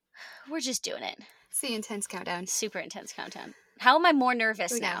We're just doing it. It's the intense countdown. Super intense countdown. How am I more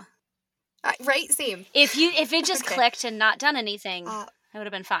nervous now? Right, same. If it just Okay. clicked and not done anything, I would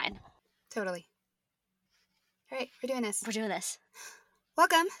have been fine. Totally. All right, we're doing this. We're doing this.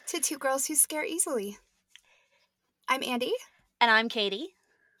 Welcome to Two Girls Who Scare Easily. I'm Andy. And I'm Katie.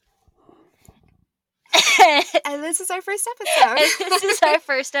 And this is our first episode. This is our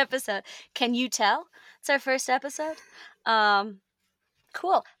first episode. Can you tell? It's our first episode.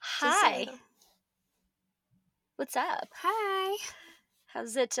 Cool. Hi. What's up? Hi.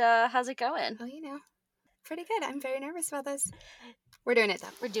 How's it going? Oh, pretty good. I'm very nervous about this. We're doing it though.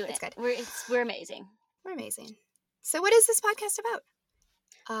 We're doing it's it. Good. We're amazing. We're amazing. So what is this podcast about?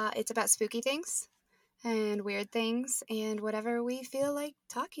 It's about spooky things and weird things and whatever we feel like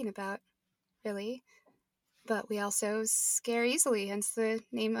talking about, really. But we also scare easily, hence the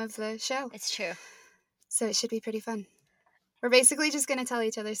name of the show. It's true. So it should be pretty fun. We're basically just going to tell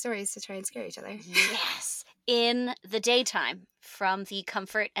each other stories to try and scare each other. Yes. In the daytime, from the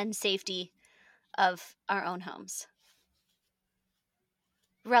comfort and safety of our own homes.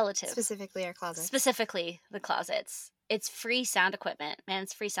 Relative. Specifically our closets. Specifically the closets. It's free sound equipment, man.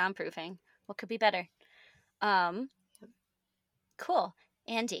 It's free soundproofing. What could be better? Cool.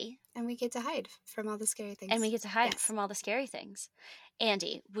 Andy. And we get to hide from all the scary things. From all the scary things.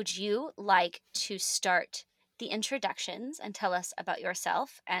 Andy, would you like to start the introductions and tell us about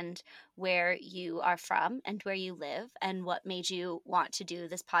yourself and where you are from and where you live and what made you want to do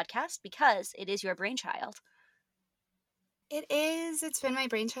this podcast? Because it is your brainchild. It is. It's been my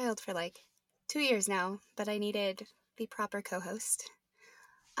brainchild for 2 years now, but I needed the proper co-host.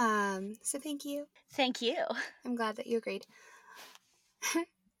 So thank you. Thank you. I'm glad that you agreed.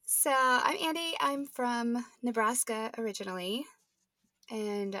 So I'm Andy. I'm from Nebraska originally,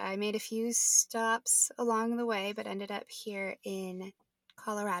 and I made a few stops along the way, but ended up here in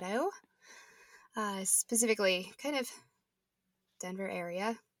Colorado, specifically kind of Denver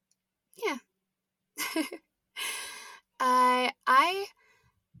area. Yeah. I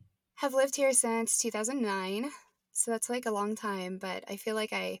have lived here since 2009, so that's a long time, but I feel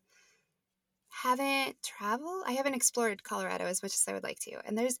like I haven't explored Colorado as much as I would like to.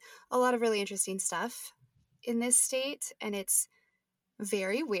 And there's a lot of really interesting stuff in this state, and it's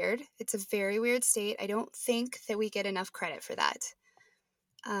very weird. It's a very weird state. I don't think that we get enough credit for that.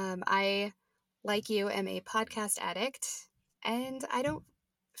 I, like you, am a podcast addict, and I don't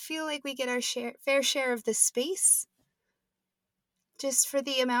feel like we get our fair share of the space just for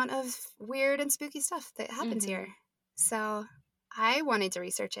the amount of weird and spooky stuff that happens here. So I wanted to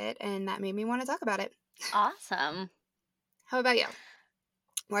research it, and that made me want to talk about it. Awesome. How about you?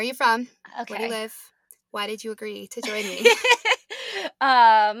 Where are you from? Okay. Where do you live? Why did you agree to join me?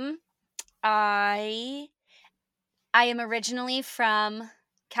 I am originally from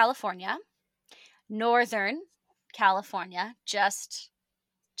California, Northern California, just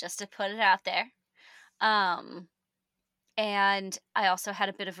to put it out there. And I also had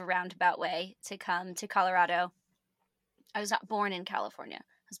a bit of a roundabout way to come to Colorado. I was not born in California.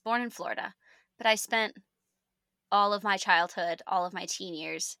 I was born in Florida, but I spent all of my childhood, all of my teen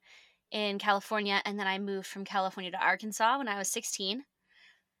years in California, and then I moved from California to Arkansas when I was 16,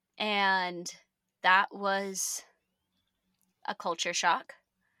 and that was a culture shock.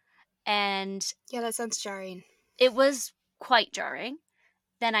 And yeah, that sounds jarring. It was quite jarring.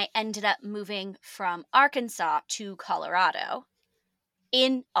 Then I ended up moving from Arkansas to Colorado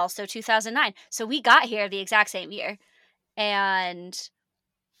in also 2009. So we got here the exact same year. And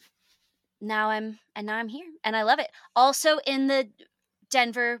now I'm here, and I love it. Also in the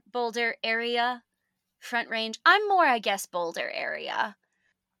Denver, Boulder area, Front Range. I'm more, I guess, Boulder area,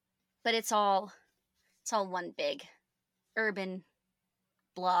 but it's all one big urban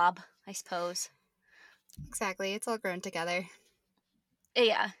blob, I suppose. Exactly. It's all grown together.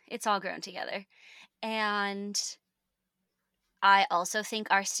 Yeah, it's all grown together. And I also think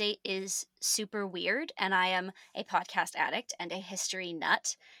our state is super weird, and I am a podcast addict and a history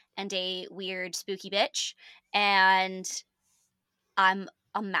nut and a weird spooky bitch, and I'm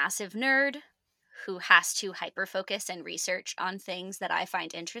a massive nerd who has to hyper-focus and research on things that I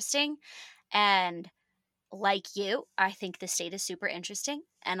find interesting. And like you, I think the state is super interesting,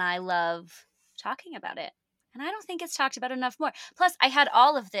 and I love talking about it. And I don't think it's talked about enough more. Plus, I had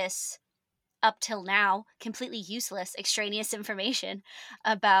all of this up till now completely useless extraneous information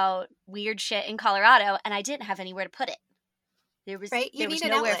about weird shit in Colorado, and I didn't have anywhere to put it. There was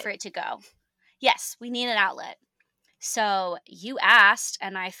nowhere for it to go. Yes, we need an outlet. So you asked,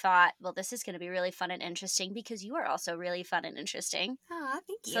 and I thought, well, this is going to be really fun and interesting because you are also really fun and interesting. Aw,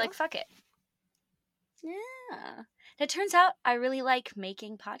 thank you. So fuck it. Yeah. it turns out I really like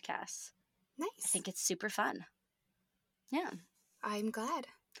making podcasts. I Nice. think it's super fun. Yeah, I'm glad.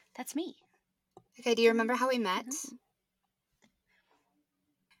 that's me. Okay, do you remember how we met? This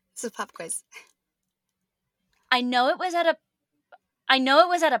is a pop quiz. I know it was at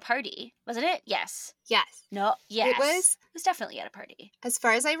a party, wasn't it? Yes. Yes. No. Yes. It was definitely at a party. As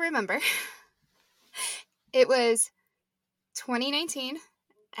far as I remember, it was 2019,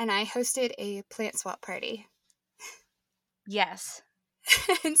 and I hosted a plant swap party. Yes.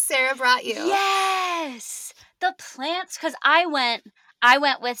 And Sarah brought you. Yes. The plants, because I went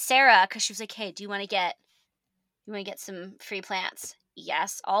with Sarah because she was like, "Hey, do you want to get some free plants?"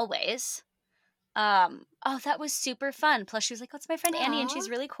 Yes, always. Oh, that was super fun. Plus, she was like, "What's my friend Annie, and she's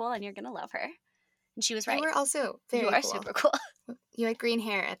really cool, and you're gonna love her." And she was right. You were also very You are cool. super cool. You had green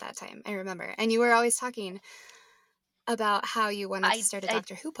hair at that time, I remember. And you were always talking about how you wanted to start a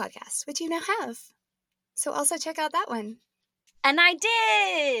Doctor Who podcast, which you now have. So also check out that one. And I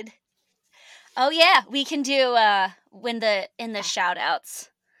did. Oh yeah, we can do in the shout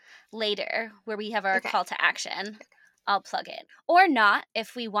outs later where we have our call to action. I'll plug it. Or not,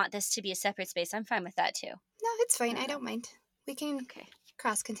 if we want this to be a separate space. I'm fine with that too. No, it's fine. I don't mind. We can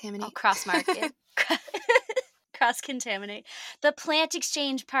cross-contaminate. I'll cross-mark it. Cross-contaminate. The plant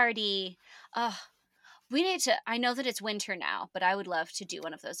exchange party. We need to, I know that it's winter now, but I would love to do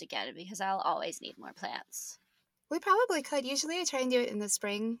one of those again because I'll always need more plants. We probably could. Usually I try and do it in the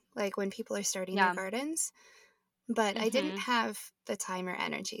spring, like when people are starting their gardens. But I didn't have the time or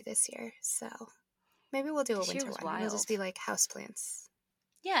energy this year, so maybe we'll do a winter one. Wild. It'll just be like houseplants.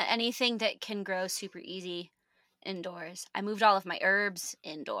 Yeah, anything that can grow super easy indoors. I moved all of my herbs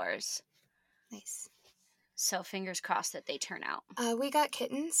indoors. Nice. So fingers crossed that they turn out. We got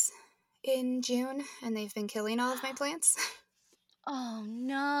kittens in June, and they've been killing all of my plants. Oh,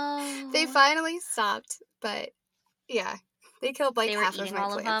 no. They finally stopped, but yeah, they killed like half of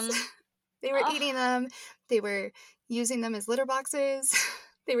my plants. They were eating them. They were using them as litter boxes.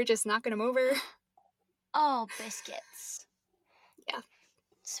 They were just knocking them over. Oh, biscuits. Yeah.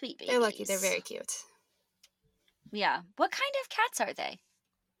 Sweet babies. They're lucky. They're very cute. Yeah. What kind of cats are they?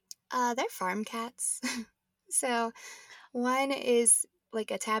 They're farm cats. So one is like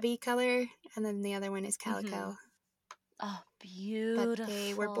a tabby color, and then the other one is calico. Oh, beautiful. But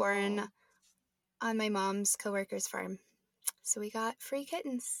they were born on my mom's coworker's farm. So we got free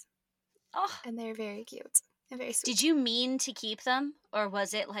kittens. Oh. And they're very cute and very sweet. Did you mean to keep them? Or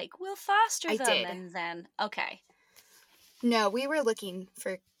was it like, we'll foster them? I did. And then, okay. No, we were looking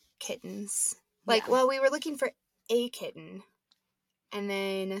for kittens. We were looking for a kitten. And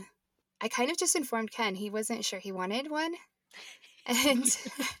then I kind of just informed Ken. He wasn't sure he wanted one. And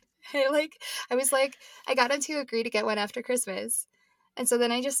I was like, I got him to agree to get one after Christmas. And so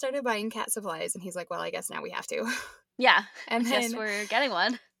then I just started buying cat supplies. And he's like, well, I guess now we have to. Yeah. And I guess we're getting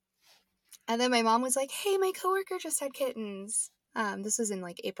one. And then my mom was like, hey, my coworker just had kittens. This was in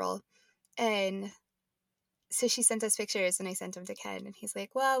like April. And so she sent us pictures and I sent them to Ken. And he's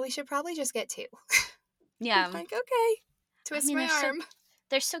like, well, we should probably just get two. Yeah. I'm like, okay. Twist my arm.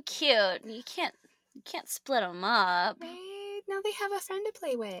 They're so cute. You can't split them up. Right? Now they have a friend to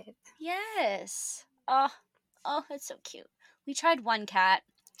play with. Yes. Oh, it's so cute. We tried one cat.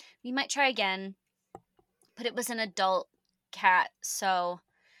 We might try again. But it was an adult cat, so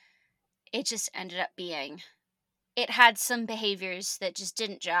it just ended up being, it had some behaviors that just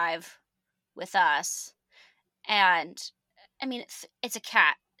didn't jive with us. And I mean, it's a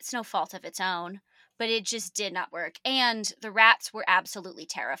cat. It's no fault of its own, but it just did not work. And the rats were absolutely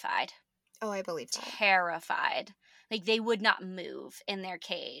terrified. Oh, I believe that. Terrified. Like, they would not move in their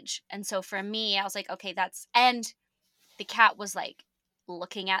cage. And so for me, I was like, okay, and the cat was like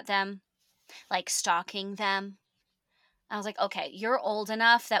looking at them, like stalking them. I was like, okay, you're old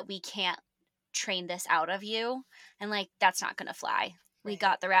enough that we can't train this out of you. And like, that's not going to fly. Right. We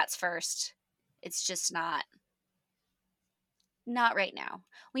got the rats first. It's just not right now.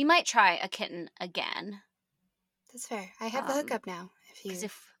 We might try a kitten again. That's fair. I have the hookup now.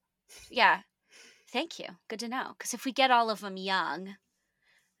 Yeah. Thank you. Good to know. Because if we get all of them young,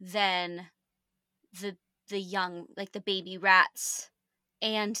 then the young, like the baby rats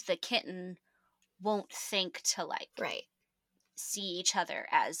and the kitten won't think to like see each other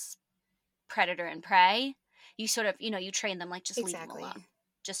as predator and prey. You sort of, you train them like, just leave them alone.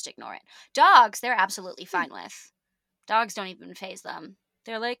 Just ignore it. Dogs, they're absolutely fine with. Dogs don't even faze them.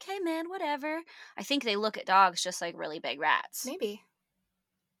 They're like, hey man, whatever. I think they look at dogs just like really big rats. Maybe.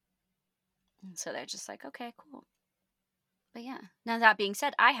 And so they're just like, okay, cool. But yeah. Now that being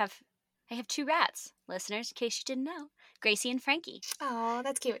said, I have 2 rats, listeners, in case you didn't know. Gracie and Frankie. Oh,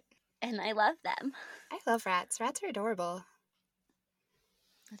 that's cute. and I love them. I love rats. Rats are adorable.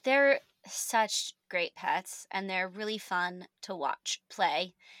 They're such great pets, and they're really fun to watch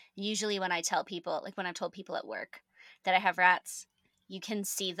play. Usually when I tell people, like when I've told people at work that I have rats, you can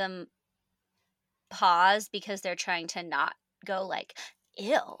see them pause because they're trying to not go like,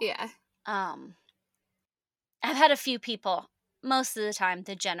 ew. Yeah. Um, I've had a few people, most of the time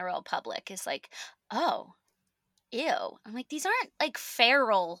the general public is like, oh, ew. I'm like, these aren't like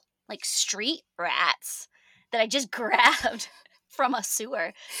feral, like street rats that I just grabbed from a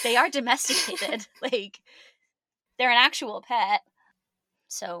sewer. They are domesticated. Like, they're an actual pet.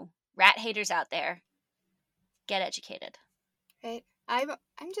 So, rat haters out there, get educated. Right. I'm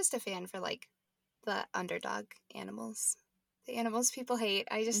just a fan for like the underdog animals. The animals people hate.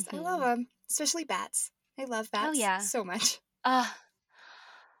 I love Mm-hmm. them, especially bats. I love Oh, bats yeah. so much. Uh,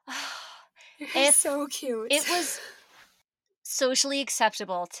 They're if so cute. it was socially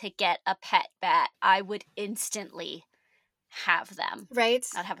acceptable to get a pet bat, I would instantly have them. Right?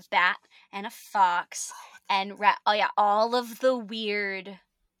 I'd have a bat and a fox and rat. Oh yeah, all of the weird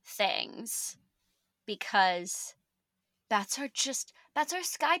things, because bats are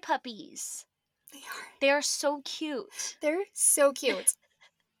sky puppies. They are. They are so cute. They're so cute.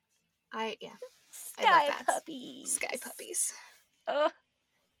 I love Sky bats. puppies. Sky puppies. Ugh.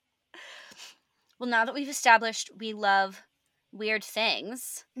 Well, now that we've established we love weird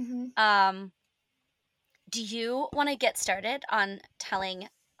things, Mm-hmm. do you want to get started on telling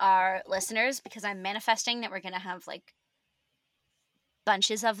our listeners, because I'm manifesting that we're going to have like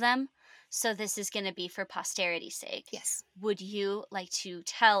bunches of them, so this is going to be for posterity's sake. Yes. Would you like to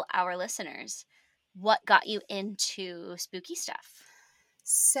tell our listeners what got you into spooky stuff?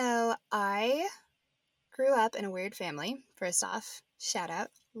 So I grew up in a weird family. First off, shout out,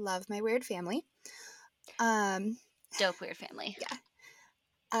 love my weird family. Dope weird family.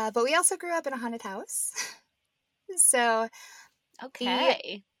 Yeah. But we also grew up in a haunted house. So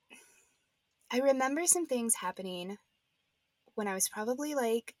Okay. I remember some things happening when I was probably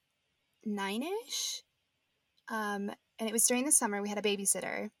like 9-ish. And it was during the summer. We had a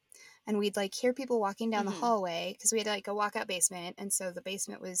babysitter, and we'd like hear people walking down the hallway because we had like a walkout basement. And so the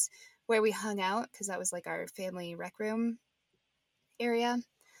basement was where we hung out because that was like our family rec room area.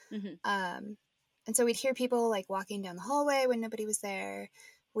 And so we'd hear people like walking down the hallway when nobody was there.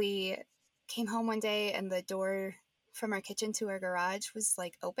 We came home one day and the door from our kitchen to our garage was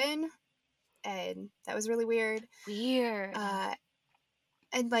like open, and that was really weird.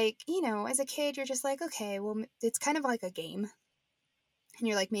 And like, as a kid, you're just like, okay, well, it's kind of like a game, and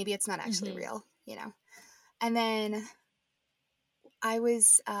you're like, maybe it's not actually real. And then I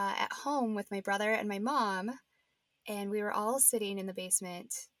was at home with my brother and my mom, and we were all sitting in the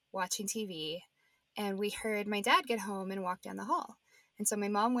basement watching TV, and we heard my dad get home and walk down the hall. And so my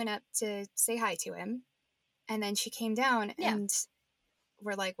mom went up to say hi to him, and then she came down, and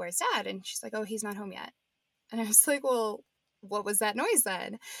we're like, where's Dad? And she's like, oh, he's not home yet. And I was like, well, what was that noise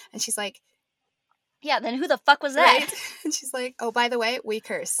then? And she's like, yeah, then who the fuck was that? Right? And she's like, oh, by the way, we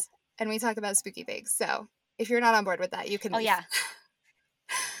curse and we talk about spooky things. So if you're not on board with that, you can leave. Yeah.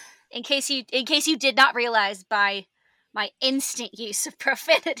 In case you did not realize by my instant use of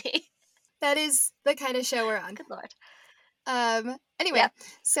profanity. That is the kind of show we're on. Good Lord. Anyway,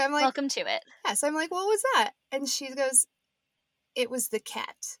 so I'm like, welcome to it. Yeah, so I'm like, what was that? And she goes, it was the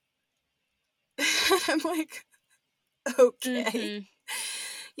cat. I'm like, okay.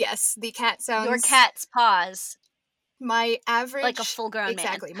 Yes, the cat sounds... Your cat's paws. My average... Like a full-grown man.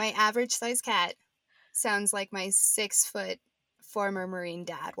 Exactly. My average size cat sounds like my 6-foot former Marine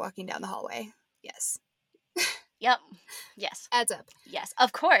dad walking down the hallway. Yes. Yep. Yes. Adds up. Yes.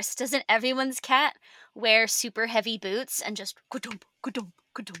 Of course. Doesn't everyone's cat wear super heavy boots and just...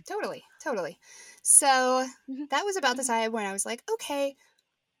 Totally. So that was about the time when I was like, okay,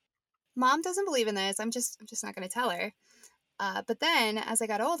 Mom doesn't believe in this. I'm just not going to tell her. But then as I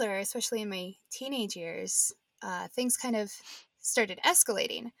got older, especially in my teenage years, things kind of started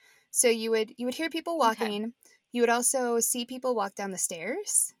escalating. So you would hear people walking. Okay. You would also see people walk down the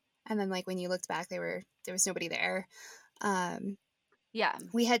stairs. And then like when you looked back, there was nobody there.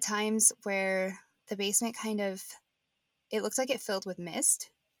 We had times where the basement it looked like it filled with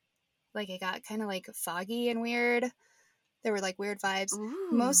mist. Like it got kind of like foggy and weird. There were like weird vibes. Ooh.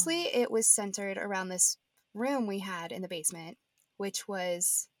 Mostly it was centered around this room we had in the basement, which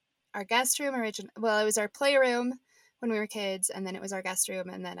was our guest room well, it was our playroom when we were kids, and then it was our guest room,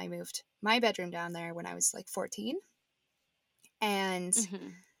 and then I moved my bedroom down there when I was like 14. And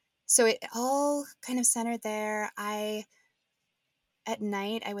so it all kind of centered there. At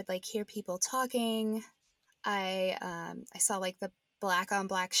night I would like hear people talking. I saw like the black on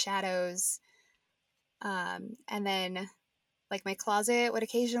black shadows. And then like my closet would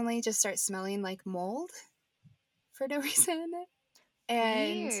occasionally just start smelling like mold for no reason.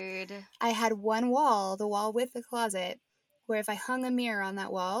 And Weird. I had one wall, the wall with the closet, where if I hung a mirror on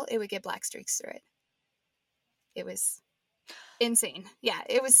that wall, it would get black streaks through it. It was insane. Yeah,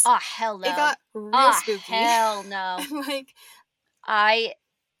 it was. Oh, hell no. It got real Oh, spooky. hell no. Like, I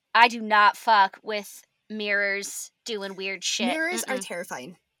do not fuck with mirrors doing weird shit. Mirrors are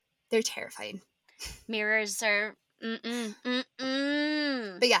terrifying. They're terrifying. Mirrors are But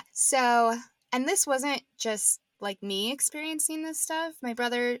yeah, so, and this wasn't just like me experiencing this stuff. My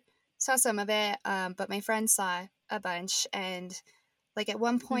brother saw some of it, but my friend saw a bunch. And like at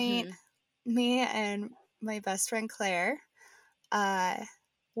one point, me and my best friend Claire,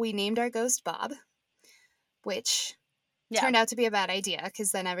 we named our ghost Bob, which turned out to be a bad idea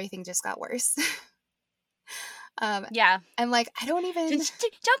because then everything just got worse. Yeah. And like, I don't even...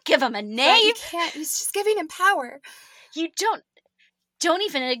 Don't give him a name. Right, you can't. He's just giving him power. You don't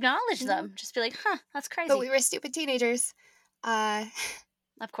even acknowledge them. Just be like, huh, that's crazy. But we were stupid teenagers.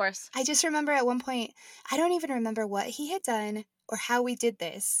 Of course. I just remember at one point, I don't even remember what he had done or how we did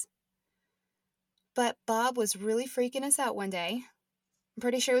this. But Bob was really freaking us out one day. I'm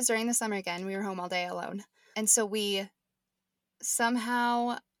pretty sure it was during the summer again. We were home all day alone. And so we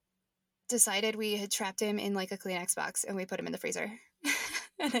somehow decided we had trapped him in like a Kleenex box and we put him in the freezer.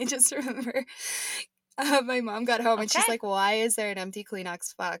 And I just remember my mom got home and she's like, why is there an empty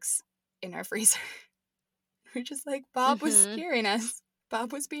Kleenex box in our freezer? We're just like, Bob was scaring us.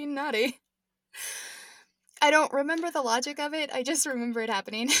 Bob was being naughty. I don't remember the logic of it. I just remember it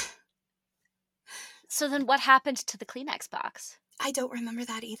happening. So then what happened to the Kleenex box? I don't remember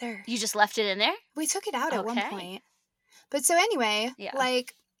that either. You just left it in there? We took it out at one point. But so anyway,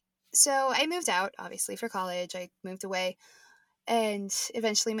 so I moved out, obviously, for college. I moved away. And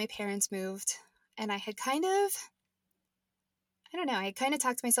eventually my parents moved. And I had kind of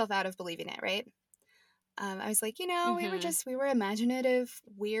talked myself out of believing it, right? I was like, we were imaginative,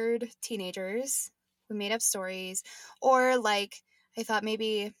 weird teenagers. We made up stories. Or like, I thought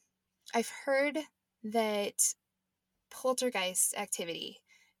maybe I've heard that poltergeist activity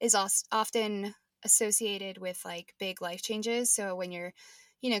is often associated with like big life changes. So when you're,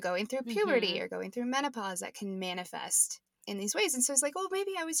 going through puberty or going through menopause, that can manifest in these ways. And so it's like, well,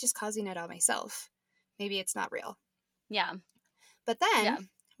 maybe I was just causing it all myself. Maybe it's not real. Yeah. But then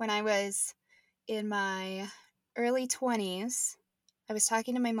when I was in my early 20s, I was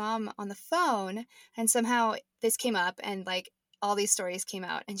talking to my mom on the phone and somehow this came up and like all these stories came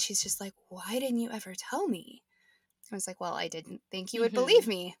out and she's just like, why didn't you ever tell me? I was like, well, I didn't think you would believe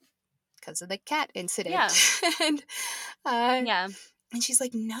me because of the cat incident. Yeah. And she's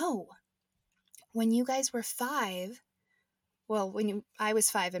like, no, when you guys were 5, well, I was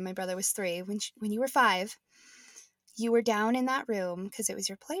 5 and my brother was 3, when you were 5, you were down in that room because it was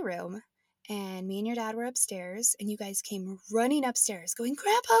your playroom and me and your dad were upstairs and you guys came running upstairs going,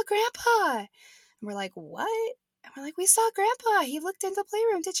 Grandpa, Grandpa. And we're like, what? And we're like, we saw Grandpa. He looked in the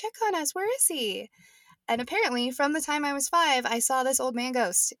playroom to check on us. Where is he? And apparently from the time I was 5, I saw this old man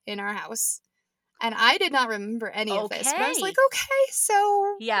ghost in our house. And I did not remember any of this. But I was like, okay,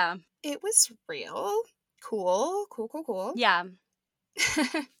 so it was real. Cool. Yeah.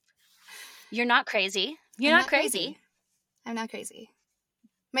 You're not crazy. You're not crazy. I'm not crazy.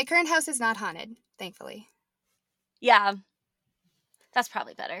 My current house is not haunted, thankfully. Yeah. That's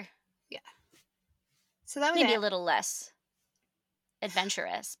probably better. Yeah. So that was maybe a little less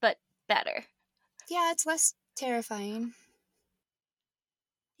adventurous, but better. Yeah, it's less terrifying.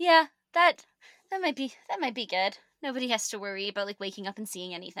 Yeah, that might be good. Nobody has to worry about like waking up and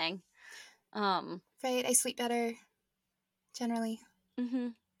seeing anything. Right, I sleep better generally.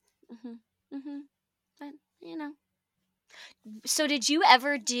 But, So did you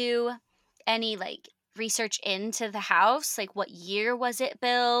ever do any like research into the house? Like what year was it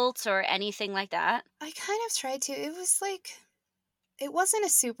built or anything like that? I kind of tried to. It was like, it wasn't a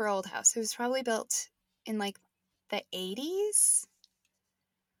super old house. It was probably built in like the 80s.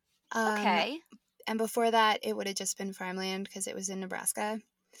 Okay. And before that, it would have just been farmland because it was in Nebraska.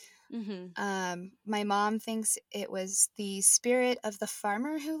 My mom thinks it was the spirit of the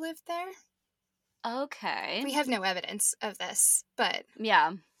farmer who lived there. Okay. We have no evidence of this, but...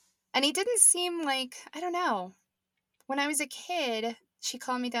 Yeah. And he didn't seem like, I don't know. When I was a kid, she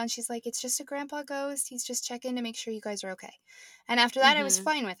calmed me down. She's like, it's just a grandpa ghost. He's just checking to make sure you guys are okay. And after that, I was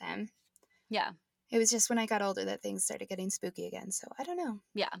fine with him. Yeah. It was just when I got older that things started getting spooky again. So I don't know.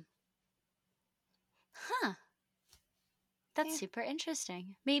 Yeah. Huh. That's super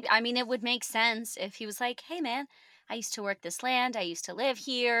interesting. Maybe, I mean, it would make sense if he was like, hey, man, I used to work this land. I used to live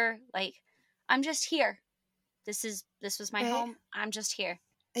here. Like, I'm just here. This was my Right? home. I'm just here.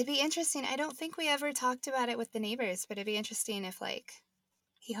 It'd be interesting. I don't think we ever talked about it with the neighbors, but it'd be interesting if, like,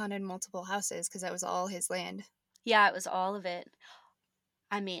 he haunted multiple houses because that was all his land. Yeah, it was all of it.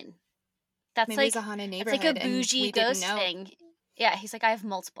 I mean, that's Maybe it's like a haunted that's like a neighborhood and bougie we didn't ghost know. thing. Yeah, he's like, I have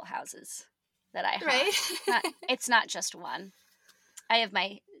multiple houses that I Right? haunt. It's not just one. I have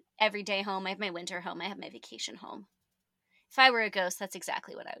my everyday home. I have my winter home. I have my vacation home. If I were a ghost, that's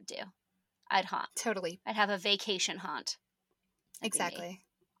exactly what I would do. I'd haunt. Totally. I'd have a vacation haunt. That'd Exactly.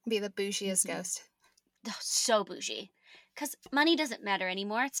 Be the bougiest Mhm. ghost. So bougie. Because money doesn't matter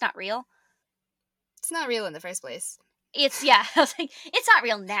anymore. It's not real. It's not real in the first place. Yeah, I was like, it's not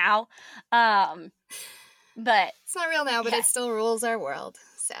real now. But It's not real now, but yeah, it still rules our world.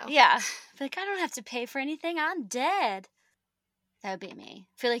 So yeah. Like, I don't have to pay for anything. I'm dead. That would be me.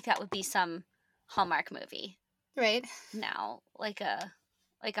 I feel like that would be some Hallmark movie. right. Now, like a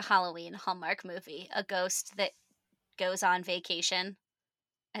Halloween Hallmark movie, a ghost that goes on vacation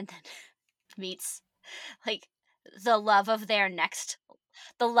and then meets like the love of their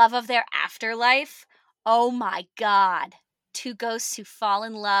afterlife. Oh my god. Two ghosts who fall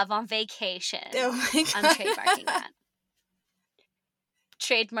in love on vacation. Oh my I'm god. trademarking that.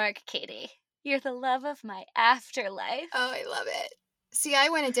 Trademark Katie. You're the love of my afterlife. Oh, I love it. See, I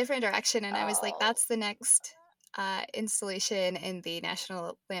went a different direction and I was like, Oh. that's the next installation in the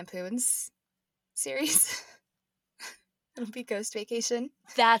National Lampoons series. It'll be Ghost Vacation.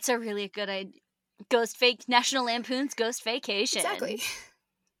 That's a really good idea. National Lampoon's Ghost Vacation. Exactly.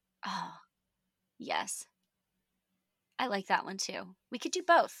 Oh, yes. I like that one too. We could do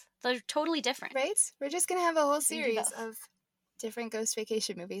both. They're totally different. Right? We're just going to have a whole We can do series both. of different Ghost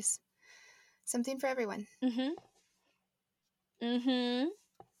Vacation movies. Something for everyone. Mm-hmm. Mm-hmm.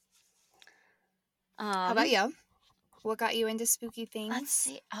 How about you? What got you into spooky things? Let's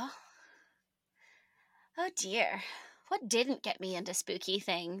see. Oh dear. What didn't get me into spooky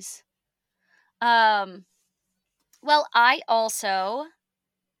things? Well, I also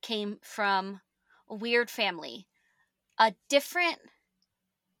came from a weird family. A different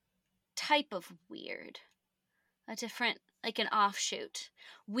type of weird. A different, like an offshoot.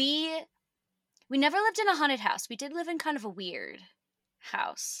 We never lived in a haunted house. We did live in kind of a weird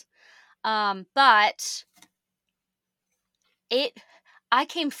house. But I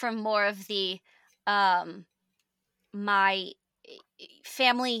came from more of the my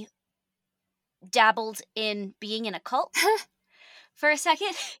family dabbled in being in a cult for a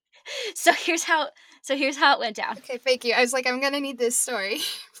second. So here's how it went down. Okay, thank you. I was like, I'm gonna need this story.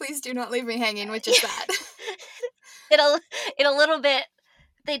 Please do not leave me hanging with just that. It a little bit.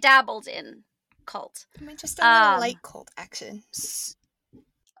 They dabbled in cult. I mean, just a little light cult action.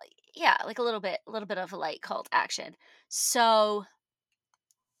 Yeah, like a little bit of a light cult action. So,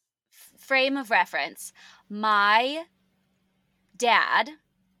 frame of reference, my dad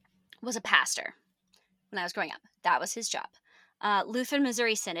was a pastor when I was growing up. That was his job. Lutheran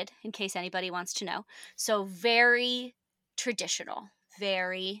Missouri Synod, in case anybody wants to know. So very traditional,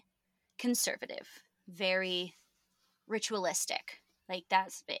 very conservative, very ritualistic. Like,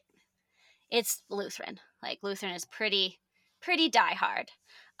 that's it. It's Lutheran. Like, Lutheran is pretty diehard.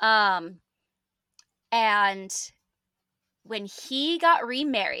 And when he got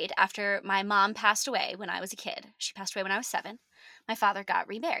remarried after my mom passed away when I was a kid, she passed away when I was 7, my father got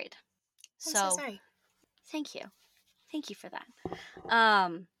remarried. I'm so sorry. Thank you. Thank you for that.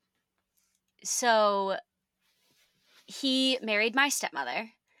 So he married my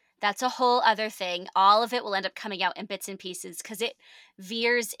stepmother. That's a whole other thing. All of it will end up coming out in bits and pieces because it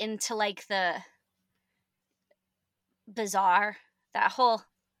veers into like the bizarre. My whole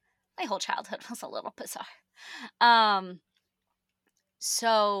childhood was a little bizarre.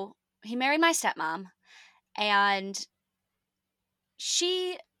 So he married my stepmom, and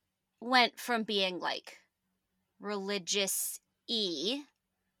she went from being like religious-y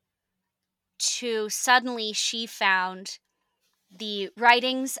to suddenly she found the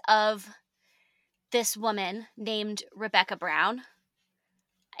writings of this woman named Rebecca Brown.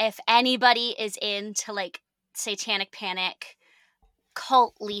 If anybody is into like satanic panic,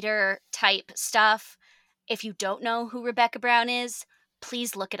 cult leader type stuff, if you don't know who Rebecca Brown is,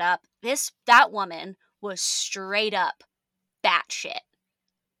 please look it up. That woman was straight up batshit.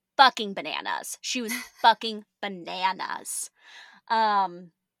 Fucking bananas. She was fucking bananas.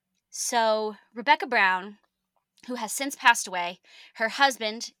 So Rebecca Brown, who has since passed away, her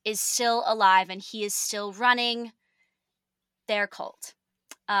husband is still alive and he is still running their cult,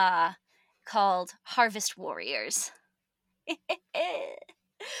 called Harvest Warriors.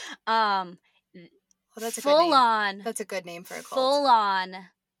 um, Well, that's a good name. Full on. That's a good name for a cult. Full on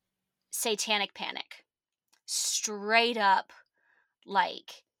satanic panic. Straight up,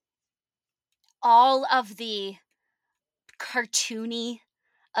 like, all of the cartoony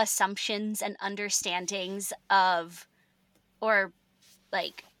assumptions and understandings of, or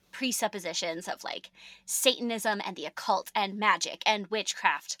like presuppositions of, like, Satanism and the occult and magic and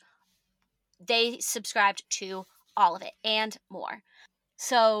witchcraft. They subscribed to all of it and more.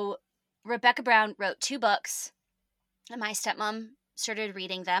 So Rebecca Brown wrote 2 books, and my stepmom started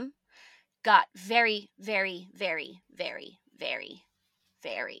reading them, got very, very, very, very, very,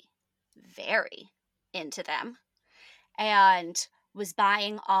 very, very into them, and was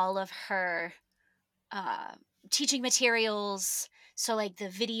buying all of her teaching materials. So, like, the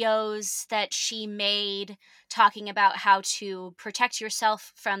videos that she made talking about how to protect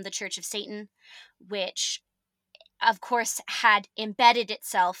yourself from the Church of Satan, which, of course, had embedded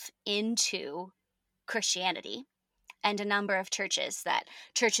itself into Christianity, and a number of churches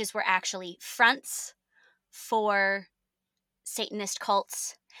were actually fronts for Satanist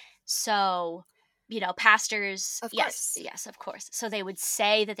cults. So, pastors, Of yes, course. yes, of course. So they would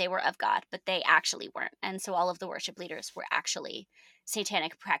say that they were of God, but they actually weren't. And so all of the worship leaders were actually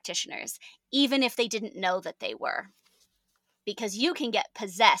satanic practitioners, even if they didn't know that they were. Because you can get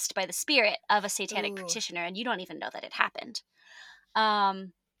possessed by the spirit of a satanic practitioner and you don't even know that it happened.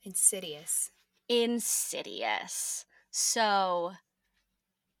 Insidious. So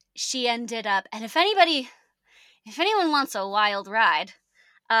she ended up, and if anyone wants a wild ride,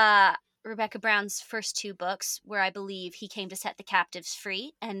 Rebecca Brown's first 2 books, where I believe He Came to Set the Captives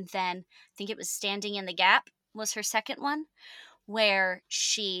Free, and then I think it was Standing in the Gap was her second one, where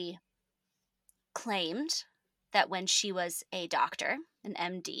she claimed that when she was a doctor, an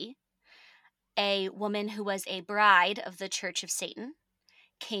MD, a woman who was a bride of the Church of Satan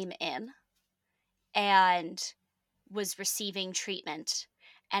came in and was receiving treatment,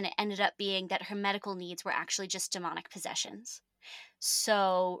 and it ended up being that her medical needs were actually just demonic possessions.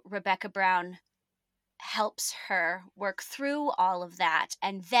 So Rebecca Brown helps her work through all of that,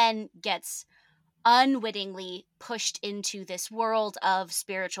 and then gets unwittingly pushed into this world of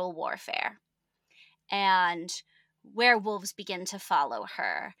spiritual warfare. And werewolves begin to follow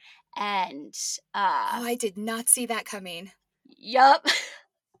her. And I did not see that coming. Yup.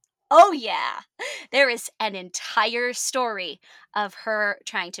 Oh yeah. There is an entire story of her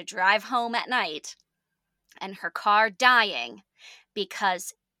trying to drive home at night and her car dying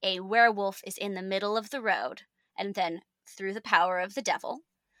because a werewolf is in the middle of the road, and then, through the power of the devil,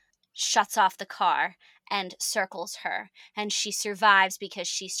 shuts off the car and circles her. And she survives because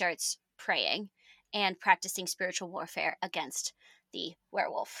she starts praying and practicing spiritual warfare against the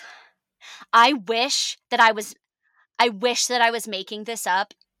werewolf. I wish that I was making this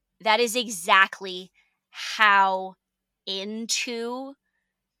up. That is exactly how into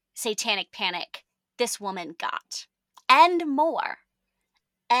satanic panic this woman got. And more.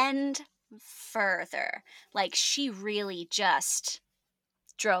 And further. Like, she really just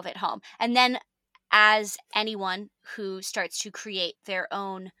drove it home. And then, as anyone who starts to create their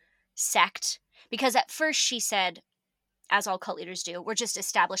own sect, because at first she said, as all cult leaders do, we're just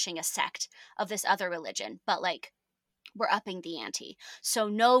establishing a sect of this other religion, but, like, we're upping the ante. So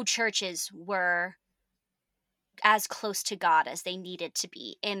no churches were as close to God as they needed to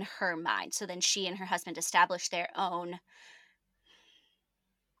be in her mind. So then she and her husband established their own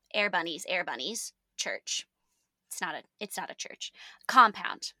Air Bunnies church. It's not a church.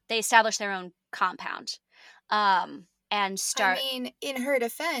 Compound. They established their own compound. And start. I mean, in her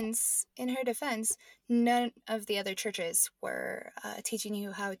defense, none of the other churches were teaching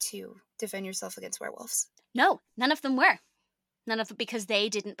you how to defend yourself against werewolves. No, none of them were. None of them, because they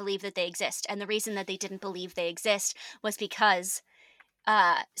didn't believe that they exist. And the reason that they didn't believe they exist was because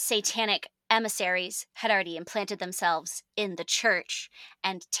satanic emissaries had already implanted themselves in the church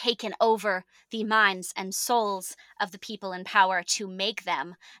and taken over the minds and souls of the people in power to make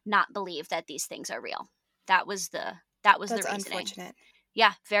them not believe that these things are real. That was the reasoning. Unfortunate.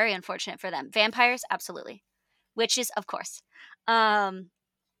 Yeah, very unfortunate for them. Vampires, absolutely. Witches, of course.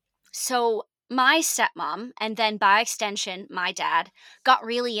 So my stepmom, and then by extension my dad, got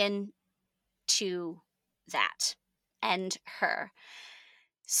really into that and her.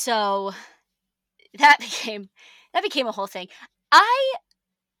 So that became a whole thing. I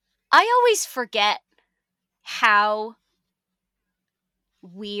always forget how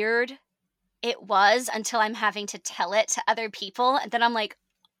weird it was until I'm having to tell it to other people, and then I'm like,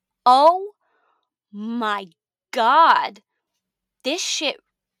 "Oh my God. This shit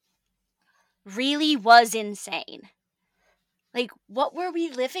really was insane." Like, what were we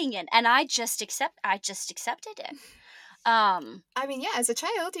living in? And I just accepted it. I mean, yeah, as a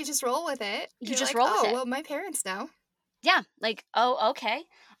child, you just roll with it. You You're just like, roll with oh, it. well, my parents know. Yeah, like, oh, okay.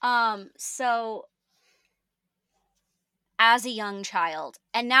 So as a young child,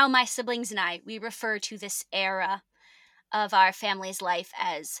 and now my siblings and I, we refer to this era of our family's life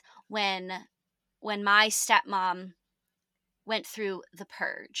as when my stepmom went through the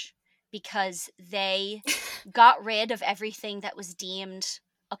purge, because they got rid of everything that was deemed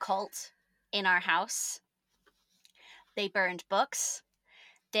occult in our house. They burned books.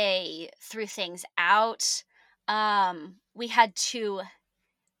 They threw things out. We had to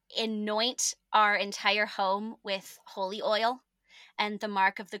anoint our entire home with holy oil and the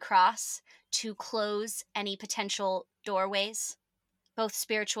mark of the cross to close any potential doorways, both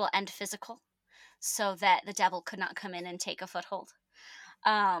spiritual and physical, so that the devil could not come in and take a foothold.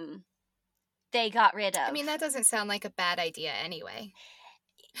 Um, they got rid I mean, that of doesn't sound like a bad idea anyway.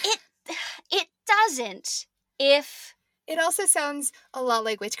 it. It doesn't. If It also sounds a lot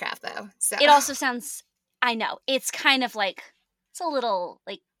like witchcraft, though. So it also sounds, I know it's kind of like, it's a little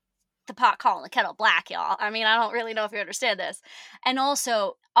like the pot calling the kettle black, y'all. I mean, I don't really know if you understand this. And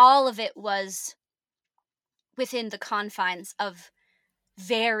also, all of it was within the confines of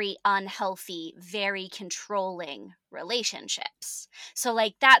very unhealthy, very controlling relationships. So,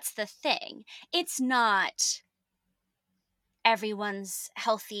 like, that's the thing. It's not everyone's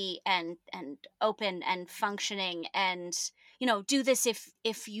healthy and open and functioning and, you know, do this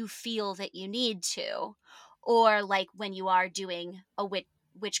if you feel that you need to, or like when you are doing a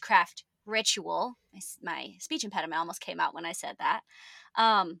witchcraft ritual. My speech impediment almost came out when I said that.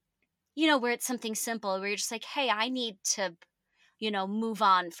 You know, where it's something simple where you're just like, hey, I need to, you know, move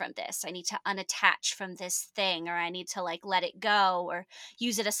on from this. I need to unattach from this thing, or I need to like let it go, or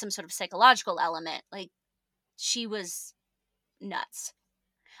use it as some sort of psychological element. Like, she was nuts.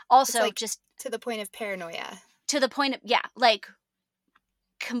 it's Also, like just to the point of paranoia. to the point of, yeah, like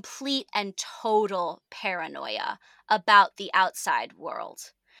complete and total paranoia about the outside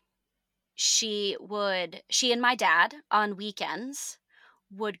world. She and my dad on weekends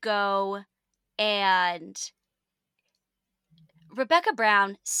would go, and Rebecca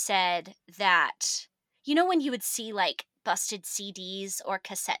Brown said that, you know, when you would see like busted CDs or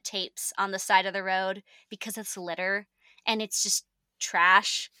cassette tapes on the side of the road because it's litter and it's just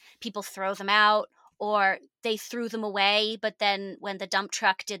trash, people throw them out or they threw them away, but then when the dump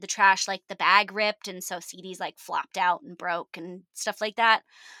truck did the trash, like the bag ripped and so CDs like flopped out and broke and stuff like that.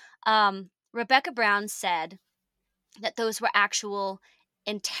 Rebecca Brown said that those were actual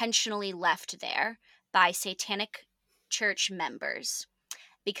intentionally left there by satanic church members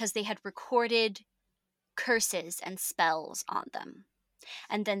because they had recorded curses and spells on them.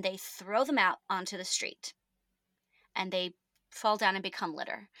 And then they throw them out onto the street and they fall down and become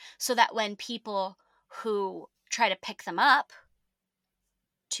litter. So that when people who try to pick them up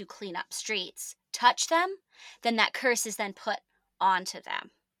to clean up streets touch them, then that curse is then put onto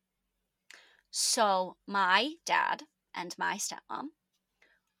them. So my dad and my stepmom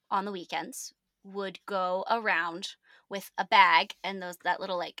on the weekends would go around with a bag and that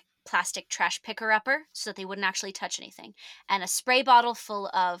little like plastic trash picker upper so that they wouldn't actually touch anything, and a spray bottle full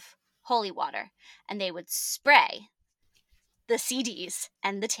of holy water, and they would spray the CDs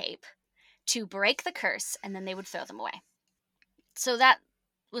and the tape to break the curse, and then they would throw them away. So that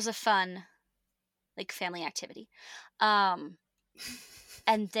was a fun like family activity. And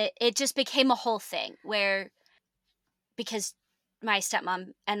it just became a whole thing where, because my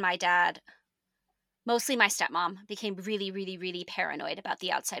stepmom and my dad, mostly my stepmom, became really, really, really paranoid about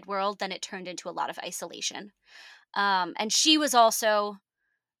the outside world, then it turned into a lot of isolation. And she was also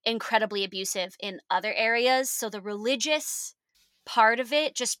incredibly abusive in other areas. So the religious part of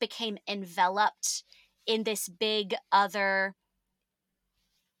it just became enveloped in this big other,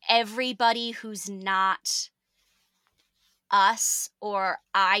 everybody who's not us or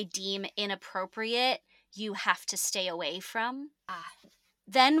I deem inappropriate, you have to stay away from.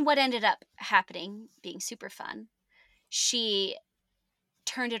 Then what ended up happening, being super fun, she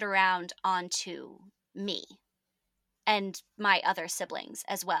turned it around onto me and my other siblings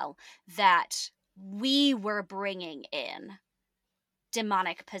as well, that we were bringing in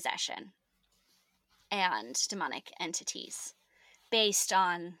demonic possession and demonic entities based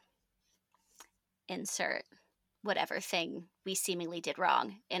on insert whatever thing we seemingly did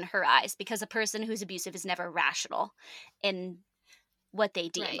wrong in her eyes, because a person who's abusive is never rational in what they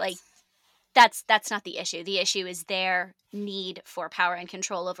deem. Right. Like, that's not the issue. The issue is their need for power and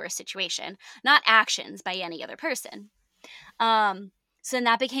control over a situation, not actions by any other person. So then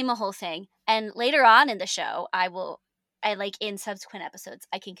that became a whole thing. And later on in the show, I will like in subsequent episodes,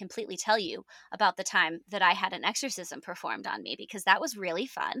 I can completely tell you about the time that I had an exorcism performed on me, because that was really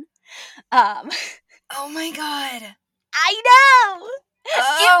fun. Um, Oh my god. I know.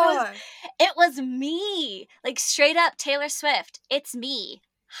 Oh. It was me. Like straight up Taylor Swift. It's me.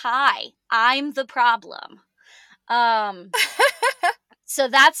 Hi, I'm the problem. So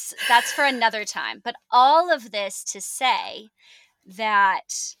that's for another time. But all of this to say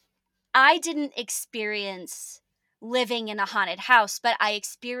that I didn't experience living in a haunted house, but I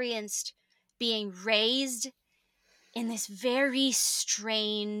experienced being raised in this very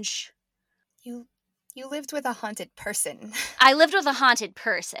strange. You lived with a haunted person. I lived with a haunted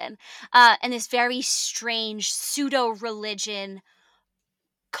person, and this very strange pseudo-religion,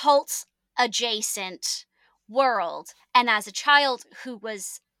 cult adjacent world. And as a child who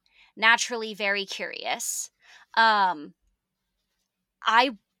was naturally very curious, um,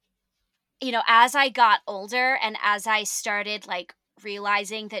 I, as I got older and as I started like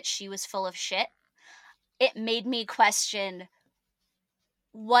realizing that she was full of shit, it made me question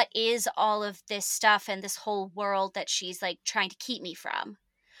what is all of this stuff and this whole world that she's like trying to keep me from.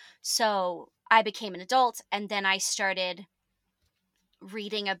 So I became an adult, and then I started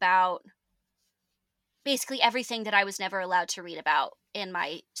reading about basically everything that I was never allowed to read about in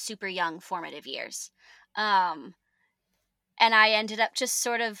my super young formative years. Um, and I ended up just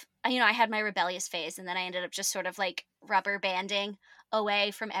sort of, I had my rebellious phase, and then I ended up just sort of like rubber banding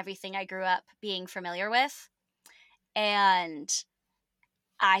away from everything I grew up being familiar with. And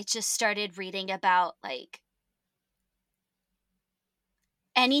I just started reading about like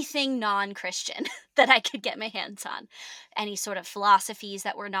anything non-Christian that I could get my hands on. Any sort of philosophies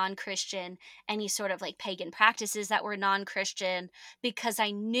that were non-Christian, any sort of like pagan practices that were non-Christian, because I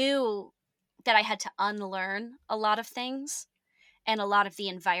knew that I had to unlearn a lot of things and a lot of the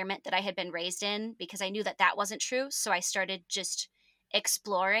environment that I had been raised in, because I knew that that wasn't true. So I started just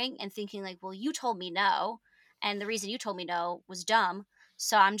exploring and thinking like, well, you told me no, and the reason you told me no was dumb.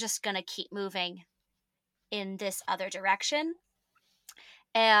 So I'm just going to keep moving in this other direction.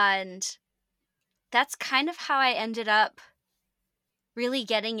 And that's kind of how I ended up really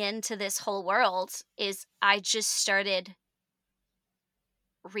getting into this whole world. Is I just started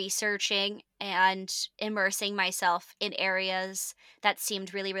researching and immersing myself in areas that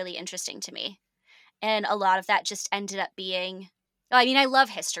seemed really, really interesting to me. And a lot of that just ended up being, I love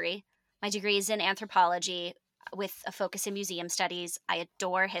history. My degree is in anthropology with a focus in museum studies. I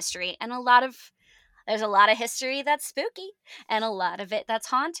adore history, and there's a lot of history that's spooky and a lot of it that's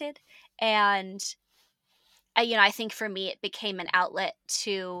haunted. And I think for me, it became an outlet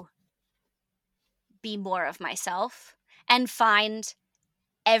to be more of myself and find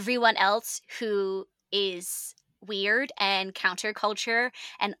everyone else who is weird and counterculture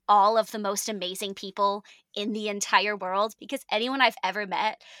and all of the most amazing people in the entire world. Because anyone I've ever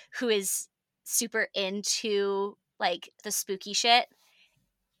met who is super into like the spooky shit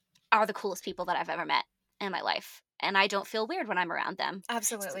are the coolest people that I've ever met in my life. And I don't feel weird when I'm around them.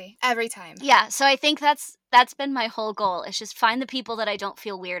 Absolutely. Every time. Yeah, so I think that's been my whole goal, is just find the people that I don't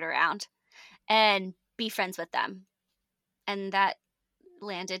feel weird around and be friends with them. And that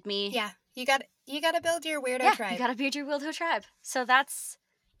landed me. Yeah, you got to build your weirdo tribe. You got to build your weirdo tribe. So that's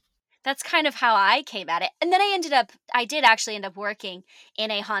kind of how I came at it. And then I did actually end up working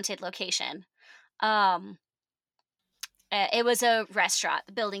in a haunted location. It was a restaurant.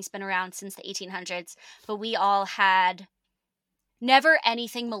 The building's been around since the 1800s, but we all had never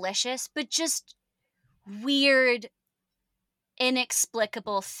anything malicious, but just weird,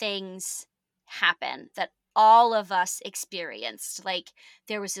 inexplicable things happen that all of us experienced. Like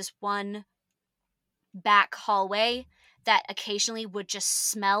there was this one back hallway that occasionally would just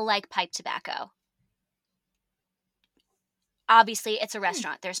smell like pipe tobacco. Obviously, it's a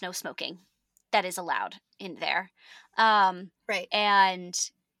restaurant. There's no smoking that is allowed in there. Right. And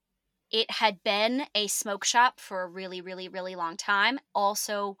it had been a smoke shop for a really, really, really long time.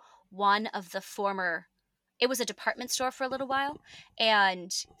 Also, one of the former, it was a department store for a little while,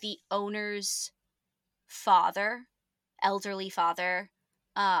 and the owner's father, elderly father,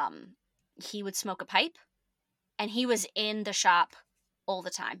 he would smoke a pipe, and he was in the shop all the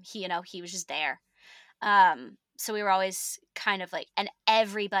time. He was just there. So we were always kind of like, and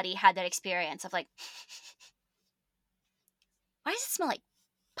everybody had that experience of like, why does it smell like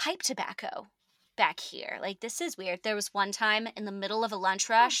pipe tobacco back here? Like, this is weird. There was one time in the middle of a lunch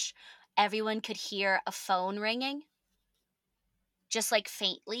rush, everyone could hear a phone ringing, just like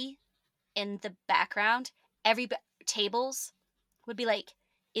faintly in the background. Tables would be like,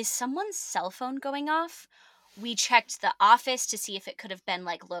 is someone's cell phone going off? We checked the office to see if it could have been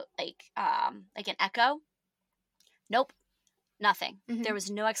like an echo. Nope, nothing. Mhm. There was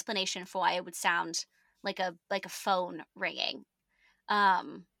no explanation for why it would sound like a phone ringing.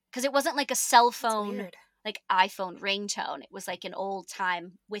 Because it wasn't like a cell That's phone, weird. like iPhone ringtone. It was like an old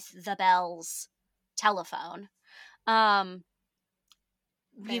time with the bells telephone. Um,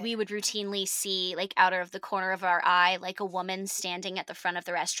 Right. we would routinely see, like, out of the corner of our eye, like a woman standing at the front of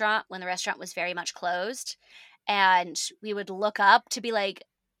the restaurant when the restaurant was very much closed, and we would look up to be like,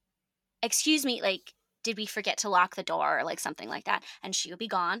 excuse me, like, did we forget to lock the door, or like something like that, and she would be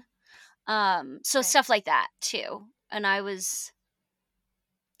gone. So Right. stuff like that too. And I was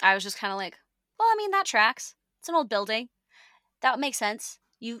just kind of like, well, I mean, that tracks. It's an old building. That would make sense.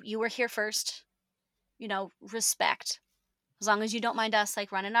 You were here first. Respect. As long as you don't mind us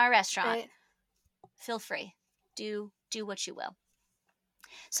like running our restaurant, Right. feel free. Do what you will.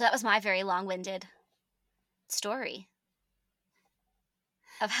 So that was my very long-winded story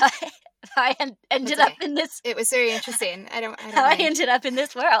of how I ended That's up okay. in this It was very interesting. I don't how I mind. ended up in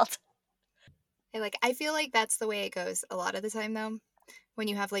this world. I feel like that's the way it goes a lot of the time though. When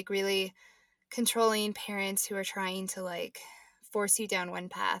you have like really controlling parents who are trying to like force you down one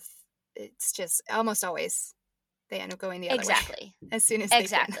path, it's just almost always they end up going the other way Exactly. as soon as they can.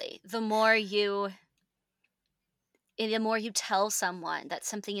 Exactly. The more you tell someone that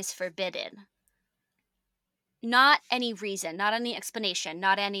something is forbidden, not any reason, not any explanation,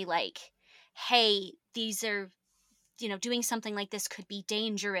 not any like, hey, these are, doing something like this could be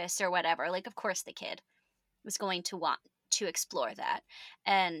dangerous or whatever. Like, of course, the kid was going to want to explore that.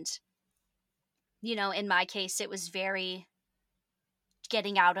 And, in my case, it was very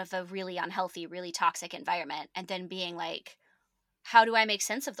getting out of a really unhealthy, really toxic environment and then being like, how do I make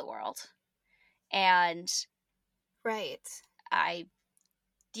sense of the world? And Right. I,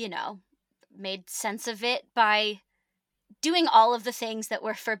 made sense of it by doing all of the things that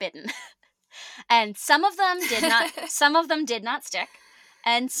were forbidden. And some of them did not stick,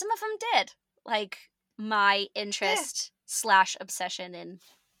 and some of them did. Like my Yeah. interest / obsession in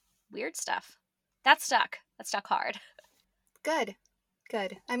weird stuff. That stuck hard. Good.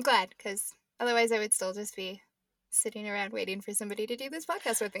 Good. I'm glad because otherwise I would still just be sitting around waiting for somebody to do this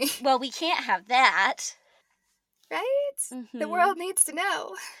podcast with me. Well, we can't have that. Right? The Mm-hmm. world needs to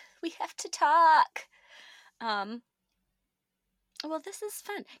know. We have to talk. Well, this is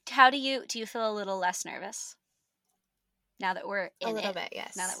fun. How do you feel a little less nervous now that we're in A little it? bit,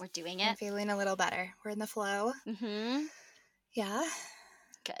 yes. Now that we're doing I'm it. feeling a little better. We're in the flow. Mm-hmm. Yeah.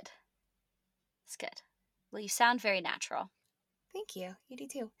 Good. It's good. Well, you sound very natural. Thank you. You do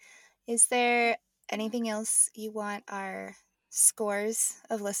too. Is there anything else you want our scores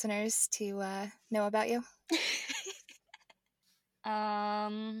of listeners to know about you?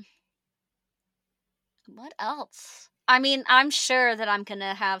 What else? I mean, I'm sure that I'm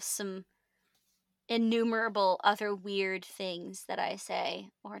gonna have some innumerable other weird things that I say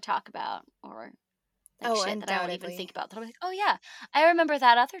or talk about, or like Oh, shit that I won't even undoubtedly. think about. That I'm like, oh yeah, I remember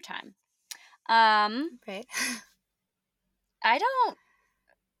that other time. Right. I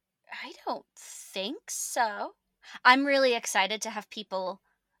don't think so. I'm really excited to have people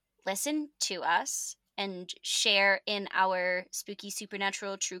listen to us and share in our spooky,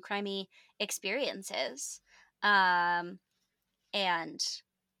 supernatural, true crimey experiences. And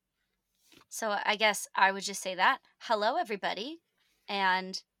so I guess I would just say that. Hello, everybody.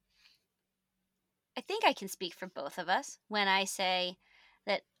 And I think I can speak for both of us when I say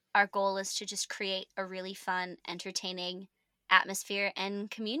that our goal is to just create a really fun, entertaining atmosphere and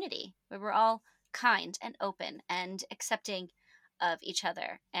community where we're all kind and open and accepting of each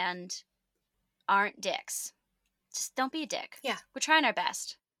other and aren't dicks. Just don't be a dick. Yeah. We're trying our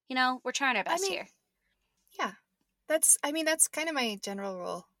best. We're trying our best I mean, here. yeah. That's kind of my general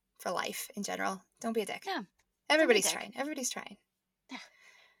rule for life in general. Don't be a dick. Yeah. Everybody's dick. trying. Everybody's trying.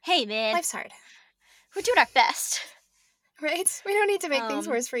 Hey, man. Life's hard. We're doing our best. Right? We don't need to make things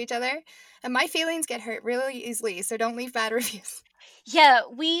worse for each other. And my feelings get hurt really easily, so don't leave bad reviews. Yeah,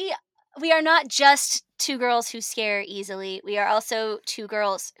 we are not just two girls who scare easily. We are also two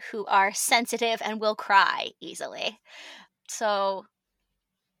girls who are sensitive and will cry easily. So,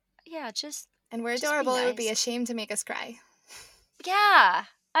 yeah, And we're just be adorable. It would be a nice. shame to make us cry. Yeah,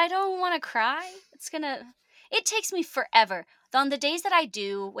 I don't want to cry. It takes me forever. On the days that I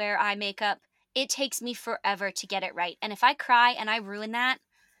do wear eye makeup, it takes me forever to get it right. And if I cry and I ruin that,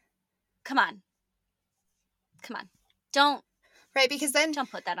 come on. Don't Right, because then don't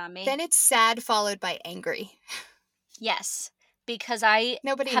put that on me. Then it's sad followed by angry. Yes, because I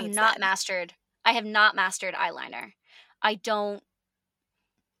Nobody have needs not that. mastered eyeliner. I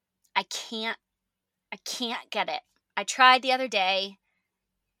can't get it. I tried the other day.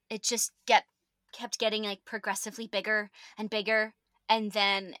 It just kept getting like progressively bigger and bigger, and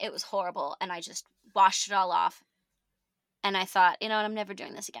then it was horrible, and I just washed it all off. And I thought, you know what, I'm never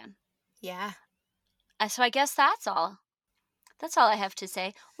doing this again. Yeah. So I guess that's all. That's all I have to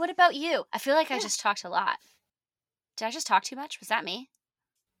say. What about you? I feel like I Yeah. just talked a lot. Did I just talk too much? Was that me?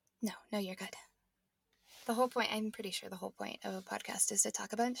 No, you're good. The whole point, I'm pretty sure the whole point of a podcast is to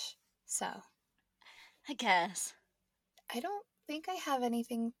talk a bunch. So I guess. I don't think I have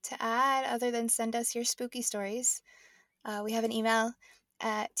anything to add other than send us your spooky stories. We have an email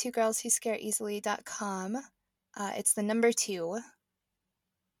at twogirlswhoscareeasily.com. It's the number 2.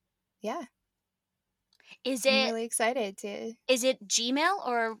 Yeah. Is I'm it really excited to. is it Gmail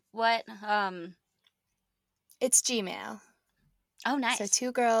or what? It's Gmail. Oh, nice. So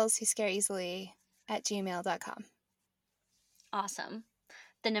twogirlswhoscareeasily at gmail.com. Awesome.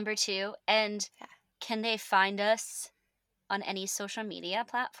 The number 2. And Yeah. can they find us on any social media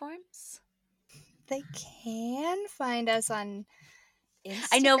platforms? They can find us on Instagram.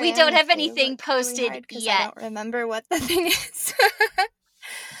 I know we don't if have they anything look really posted hard, 'cause yet. I don't remember what the thing is.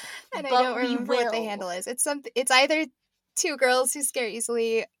 And But I don't we remember what the will. handle is. It's either Two Girls Who Scare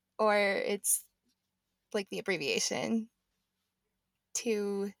Easily, or it's like the abbreviation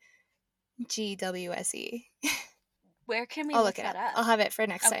 2GWSE. Where can we I'll look look it that up. up? I'll have it for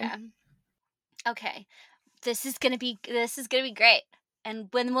next Okay. time. Okay. This is gonna be great. And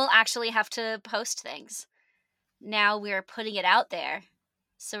when we'll actually have to post things. Now we're putting it out there,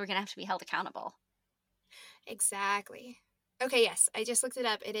 so we're gonna have to be held accountable. Exactly. Okay, yes, I just looked it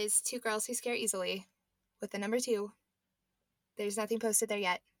up. It is Two Girls Who Scare Easily with the number 2. There's nothing posted there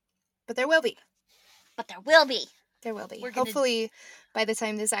yet, but there will be. But there will be. There will be. We're gonna- Hopefully, by the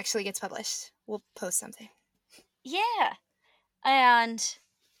time this actually gets published, we'll post something. Yeah. And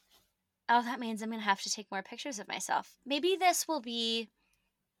that means I'm gonna have to take more pictures of myself. Maybe this will be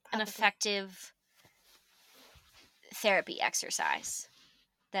an Probably. effective therapy exercise,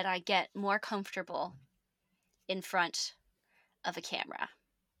 that I get more comfortable in front of a camera.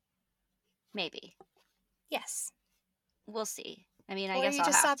 Maybe. Yes. We'll see. I mean, I Or guess you I'll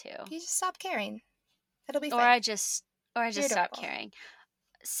just have stop. to. You just stop caring. It'll be Or fine. I just You're stop adorable. caring.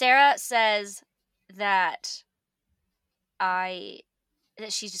 Sarah says that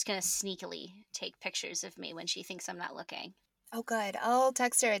she's just gonna sneakily take pictures of me when she thinks I'm not looking. Oh, good. I'll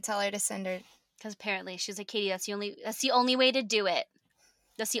text her and tell her to send her. Because apparently she's like, Katie, that's the only way to do it.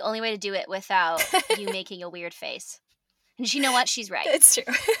 That's the only way to do it without you making a weird face. And you know what? She's right. It's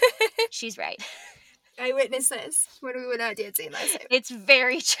true. She's right. I witnessed this when we went out dancing last time. It's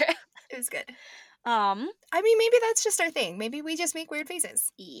very true. It was good. I mean, maybe that's just our thing. Maybe we just make weird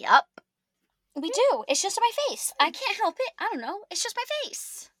faces. Yup. We do. It's just my face. I can't help it. I don't know. It's just my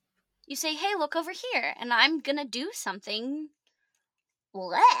face. You say, hey, look over here. And I'm going to do something.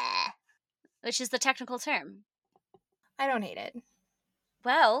 Bleh. Which is the technical term. I don't hate it.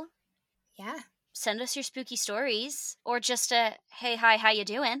 Well. Yeah. Send us your spooky stories. Or just a, hey, hi, how you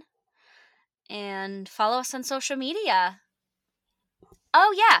doing? And follow us on social media.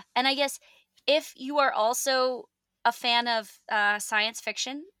 Oh, yeah. And I guess if you are also a fan of science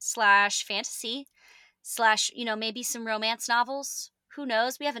fiction / fantasy / maybe some romance novels, who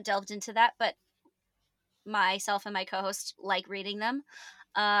knows? We haven't delved into that, but myself and my co-host like reading them.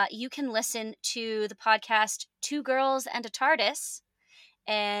 You can listen to the podcast Two Girls and a TARDIS,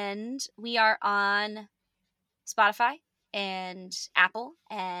 and we are on Spotify and Apple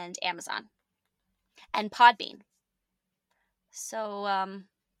and Amazon and Podbean. So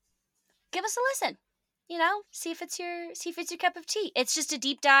give us a listen. See if it's your cup of tea. It's just a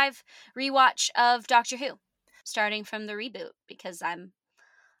deep dive rewatch of Doctor Who, starting from the reboot, because I'm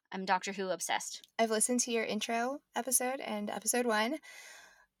Doctor Who obsessed. I've listened to your intro episode and episode 1.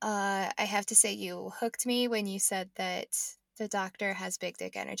 I have to say you hooked me when you said that the Doctor has big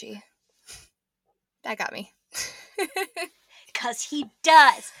dick energy. That got me. 'Cause he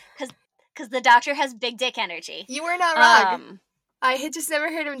does. 'Cause the Doctor has big dick energy. You were not wrong. I had just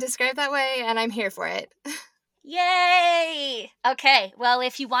never heard him described that way, and I'm here for it. Yay! Okay, well,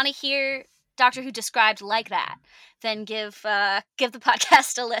 if you want to hear Doctor Who described like that, then give the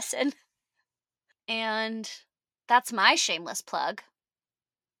podcast a listen. And that's my shameless plug.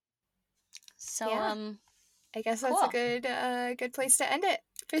 So, yeah. I guess that's cool. a good place to end it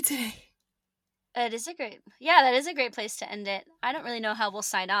for today. That is a great place to end it. I don't really know how we'll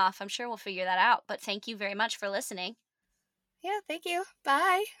sign off. I'm sure we'll figure that out, but thank you very much for listening. Yeah, thank you.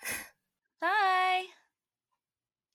 Bye. Bye.